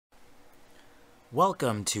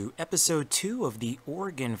Welcome to episode 2 of the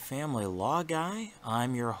Oregon Family Law Guy.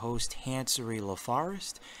 I'm your host, Hansery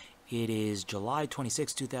LaForest. It is July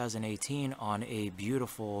 26, 2018 on a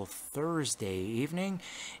beautiful Thursday evening.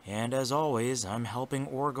 And as always, I'm helping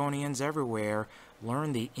Oregonians everywhere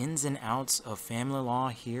learn the ins and outs of family law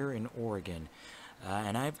here in Oregon.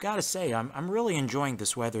 And I've got to say, I'm really enjoying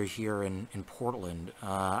this weather here in Portland.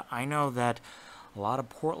 I know that a lot of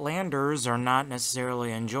Portlanders are not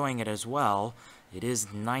necessarily enjoying it as well. It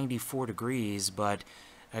is 94 degrees, but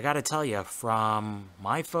I gotta tell you, from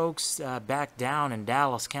my folks back down in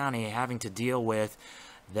Dallas County having to deal with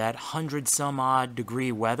that 100-some-odd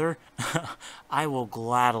degree weather, I will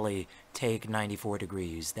gladly take 94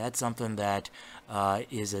 degrees. That's something that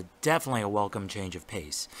is definitely a welcome change of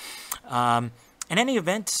pace. In any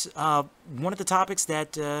event, one of the topics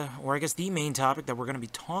that, or I guess the main topic that we're going to be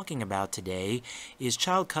talking about today is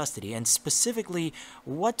child custody, and specifically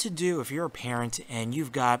what to do if you're a parent and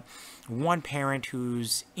you've got one parent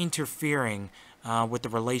who's interfering with the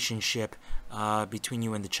relationship between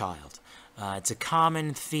you and the child. It's a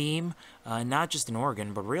common theme, not just in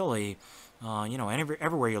Oregon, but really,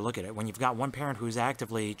 everywhere you look at it. When you've got one parent who's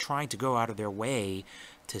actively trying to go out of their way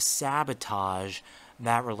to sabotage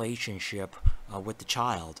that relationship with the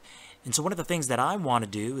child. And so one of the things that I want to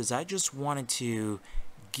do is I just wanted to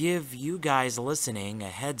give you guys listening a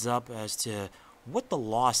heads up as to what the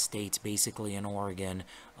law states basically in Oregon,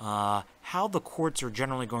 how the courts are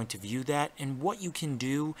generally going to view that, and what you can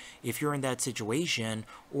do if you're in that situation,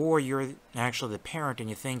 or you're actually the parent and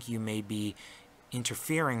you think you may be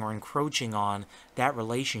interfering or encroaching on that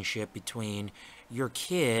relationship between your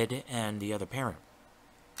kid and the other parent.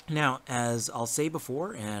 Now, as I'll say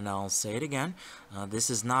before, and I'll say it again, this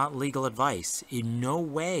is not legal advice. In no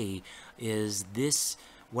way is this,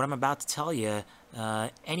 what I'm about to tell you,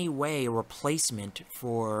 any way a replacement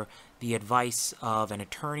for the advice of an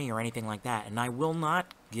attorney or anything like that. And I will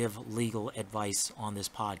not give legal advice on this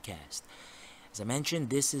podcast. As I mentioned,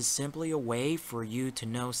 this is simply a way for you to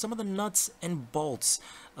know some of the nuts and bolts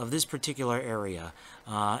of this particular area,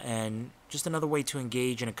 and just another way to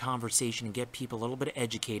engage in a conversation and get people a little bit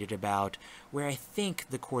educated about where I think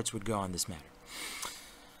the courts would go on this matter.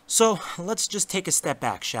 So let's just take a step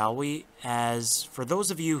back, shall we? As for those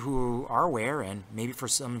of you who are aware, and maybe for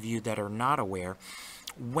some of you that are not aware,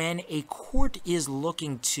 when a court is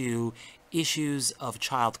looking to issues of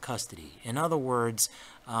child custody, in other words,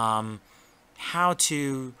 how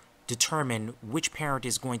to determine which parent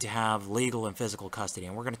is going to have legal and physical custody,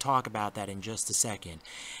 and we're going to talk about that in just a second,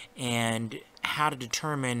 and how to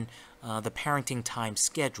determine the parenting time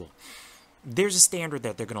schedule. There's a standard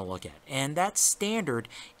that they're going to look at, and that standard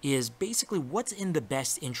is basically what's in the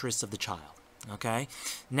best interests of the child. Okay,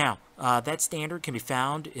 now that standard can be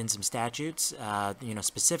found in some statutes,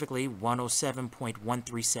 specifically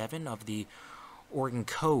 107.137 of the Oregon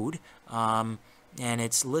Code. And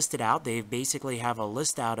it's listed out. They basically have a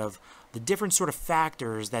list out of the different sort of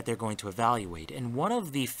factors that they're going to evaluate. And one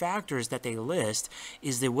of the factors that they list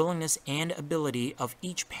is the willingness and ability of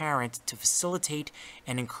each parent to facilitate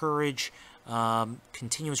and encourage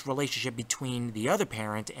continuous relationship between the other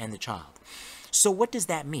parent and the child. So what does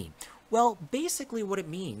that mean? Well, basically what it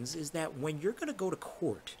means is that when you're going to go to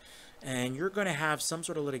court and you're going to have some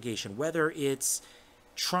sort of litigation, whether it's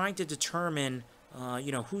trying to determine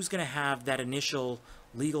who's going to have that initial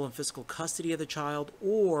legal and physical custody of the child,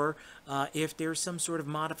 or if there's some sort of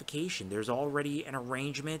modification. There's already an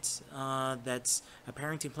arrangement that's a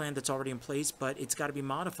parenting plan that's already in place, but it's got to be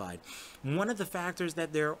modified. One of the factors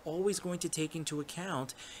that they're always going to take into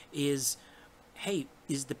account is, hey,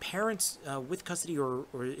 is the parents with custody, or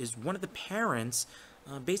is one of the parents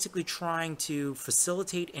basically trying to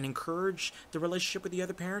facilitate and encourage the relationship with the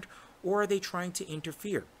other parent, or are they trying to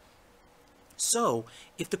interfere? So,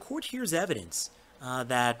 if the court hears evidence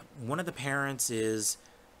that one of the parents is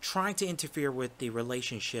trying to interfere with the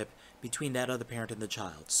relationship between that other parent and the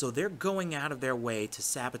child, so they're going out of their way to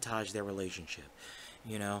sabotage their relationship.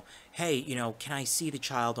 Hey, can I see the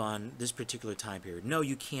child on this particular time period? No,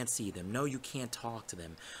 you can't see them. No, you can't talk to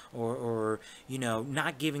them. Or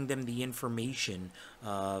not giving them the information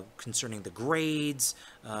concerning the grades,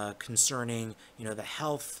 concerning, the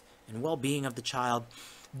health and well-being of the child.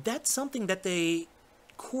 That's something that the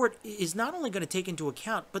court is not only going to take into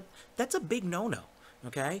account, but that's a big no-no,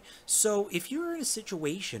 okay? So if you're in a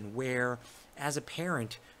situation where, as a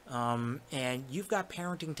parent, and you've got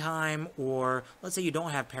parenting time, or let's say you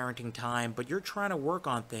don't have parenting time, but you're trying to work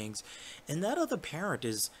on things, and that other parent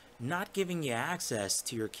is not giving you access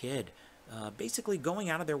to your kid, basically going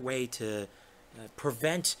out of their way to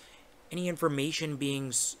prevent any information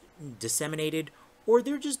being disseminated or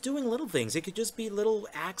they're just doing little things. It could just be little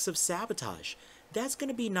acts of sabotage. That's going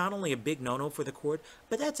to be not only a big no-no for the court,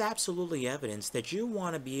 but that's absolutely evidence that you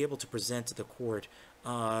want to be able to present to the court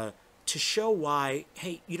to show why,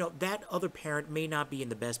 hey, that other parent may not be in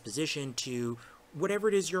the best position to whatever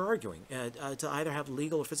it is you're arguing, to either have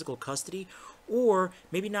legal or physical custody, or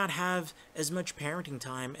maybe not have as much parenting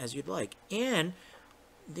time as you'd like. And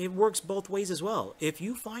it works both ways as well. If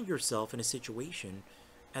you find yourself in a situation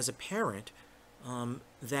as a parent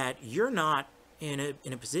that you're not in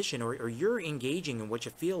a position, or you're engaging in what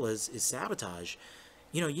you feel is sabotage,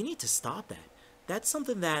 you need to stop that. That's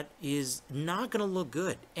something that is not going to look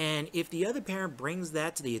good. And if the other parent brings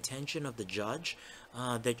that to the attention of the judge,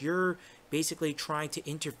 that you're basically trying to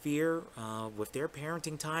interfere with their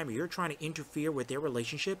parenting time, or you're trying to interfere with their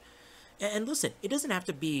relationship, and listen, it doesn't have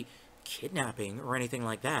to be kidnapping or anything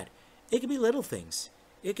like that. It could be little things.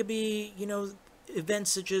 It could be,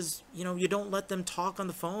 events such as, you don't let them talk on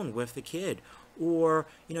the phone with the kid, or,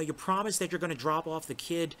 you promise that you're going to drop off the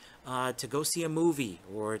kid to go see a movie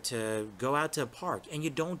or to go out to a park, and you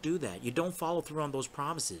don't do that. You don't follow through on those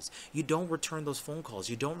promises. You don't return those phone calls.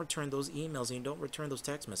 You don't return those emails, and you don't return those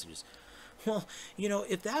text messages. Well,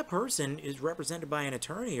 if that person is represented by an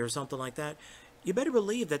attorney or something like that, you better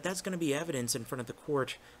believe that that's going to be evidence in front of the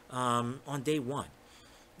court on day one.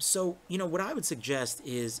 So, what I would suggest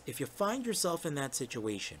is, if you find yourself in that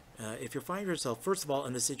situation, if you find yourself, first of all,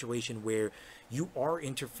 in the situation where you are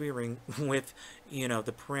interfering with,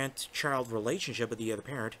 the parent-child relationship with the other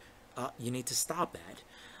parent, you need to stop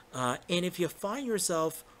that. And if you find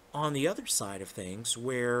yourself on the other side of things,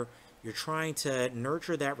 where you're trying to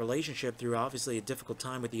nurture that relationship through obviously a difficult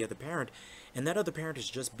time with the other parent, and that other parent is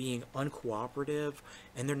just being uncooperative,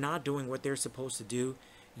 and they're not doing what they're supposed to do,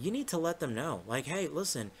 you need to let them know, like, hey,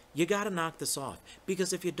 listen, you got to knock this off.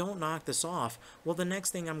 Because if you don't knock this off, well, the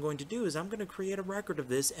next thing I'm going to do is I'm going to create a record of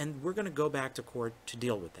this, and we're going to go back to court to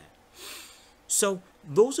deal with that. So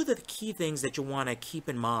those are the key things that you want to keep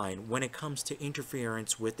in mind when it comes to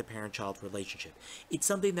interference with the parent-child relationship. It's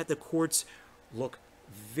something that the courts look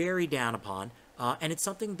very down upon. And it's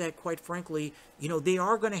something that, quite frankly, they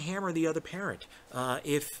are going to hammer the other parent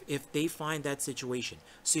if they find that situation.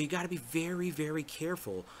 So you got to be very, very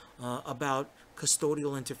careful about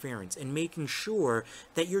custodial interference, and making sure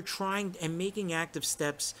that you're trying and making active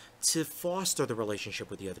steps to foster the relationship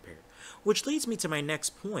with the other parent. Which leads me to my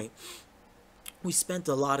next point. We spent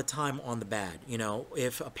a lot of time on the bad.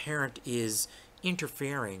 If a parent is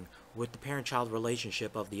interfering with the parent-child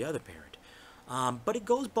relationship of the other parent. But it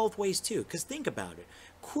goes both ways too, because think about it.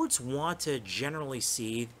 Courts want to generally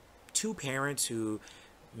see two parents who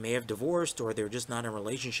may have divorced, or they're just not in a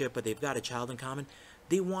relationship, but they've got a child in common.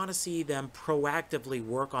 They want to see them proactively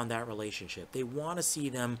work on that relationship. They want to see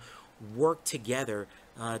them work together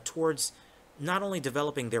towards not only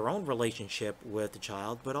developing their own relationship with the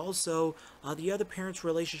child, but also the other parent's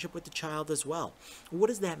relationship with the child as well. What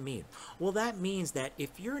does that mean? Well, that means that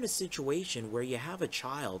if you're in a situation where you have a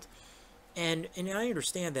child, and I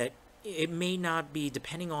understand that it may not be,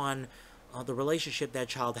 depending on the relationship that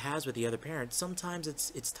child has with the other parent, sometimes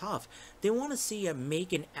it's tough. They want to see you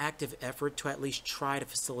make an active effort to at least try to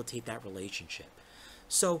facilitate that relationship.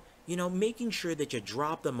 So, making sure that you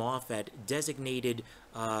drop them off at designated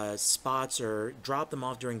spots, or drop them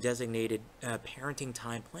off during designated parenting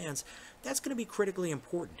time plans, that's going to be critically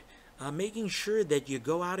important. Making sure that you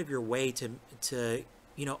go out of your way to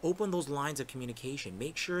open those lines of communication.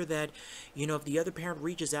 Make sure that, if the other parent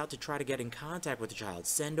reaches out to try to get in contact with the child,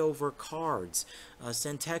 send over cards,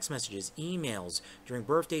 send text messages, emails during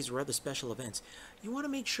birthdays or other special events. You want to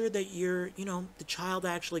make sure that the child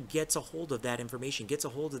actually gets a hold of that information, gets a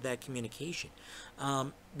hold of that communication.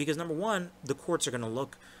 Because number one, the courts are going to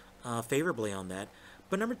look favorably on that.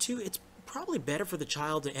 But number two, it's probably better for the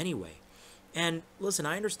child anyway. And listen,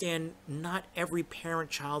 I understand not every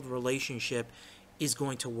parent-child relationship is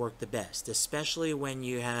going to work the best, especially when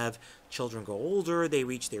you have children go older, they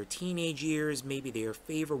reach their teenage years, maybe they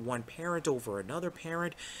favor one parent over another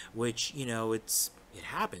parent, which, it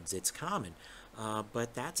happens, it's common,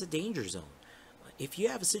 but that's a danger zone. If you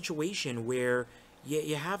have a situation where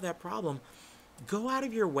you have that problem, go out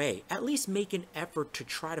of your way. At least make an effort to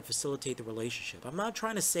try to facilitate the relationship. I'm not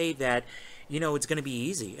trying to say that, it's going to be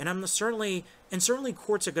easy, and certainly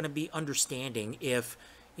courts are going to be understanding if,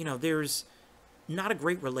 there's not a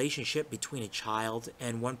great relationship between a child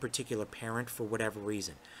and one particular parent for whatever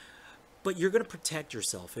reason. But you're going to protect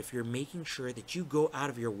yourself if you're making sure that you go out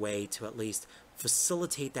of your way to at least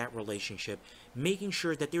facilitate that relationship, making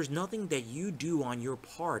sure that there's nothing that you do on your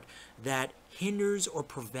part that hinders or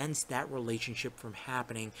prevents that relationship from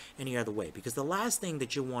happening any other way. Because the last thing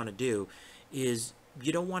that you want to do is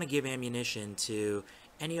you don't want to give ammunition to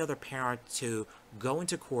any other parent to go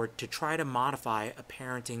into court to try to modify a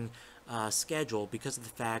parenting schedule because of the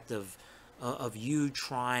fact of you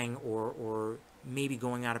trying or maybe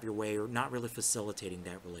going out of your way or not really facilitating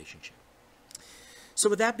that relationship. So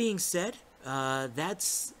with that being said,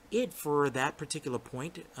 that's it for that particular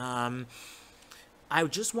point. I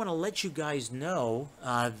just want to let you guys know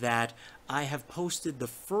that I have posted the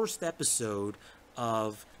first episode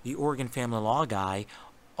of the Oregon Family Law Guy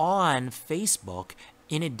on Facebook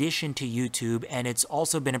in addition to YouTube, and it's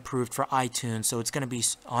also been approved for iTunes, so it's going to be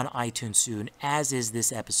on iTunes soon, as is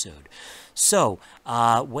this episode. So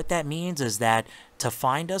what that means is that to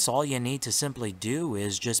find us, all you need to simply do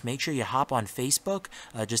is just make sure you hop on Facebook,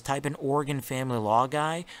 just type in Oregon Family Law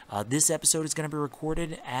Guy. This episode is going to be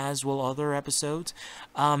recorded, as will other episodes.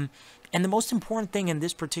 And the most important thing in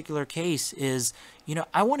this particular case is,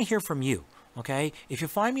 I want to hear from you. Okay, if you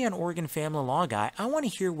find me on Oregon Family Law Guy, I want to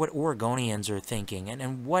hear what Oregonians are thinking,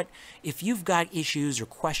 and what, if you've got issues or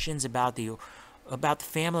questions about the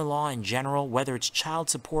family law in general, whether it's child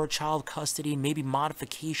support, child custody, maybe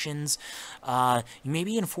modifications,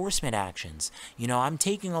 maybe enforcement actions. I'm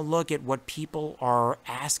taking a look at what people are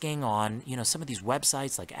asking on, some of these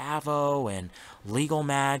websites like Avo and Legal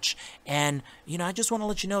Match, and, I just want to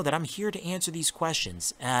let you know that I'm here to answer these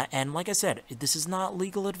questions. And like I said, this is not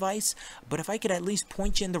legal advice, but if I could at least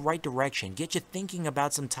point you in the right direction, get you thinking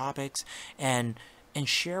about some topics, and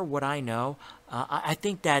share what I know, I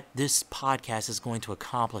think that this podcast is going to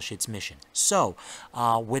accomplish its mission. So,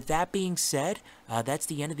 with that being said, that's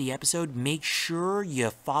the end of the episode. Make sure you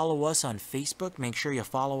follow us on Facebook. Make sure you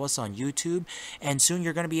follow us on YouTube. And soon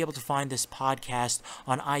you're going to be able to find this podcast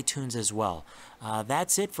on iTunes as well.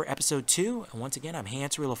 That's it for episode 2. And once again, I'm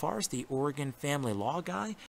Hans Repost, the Oregon Family Law Guy.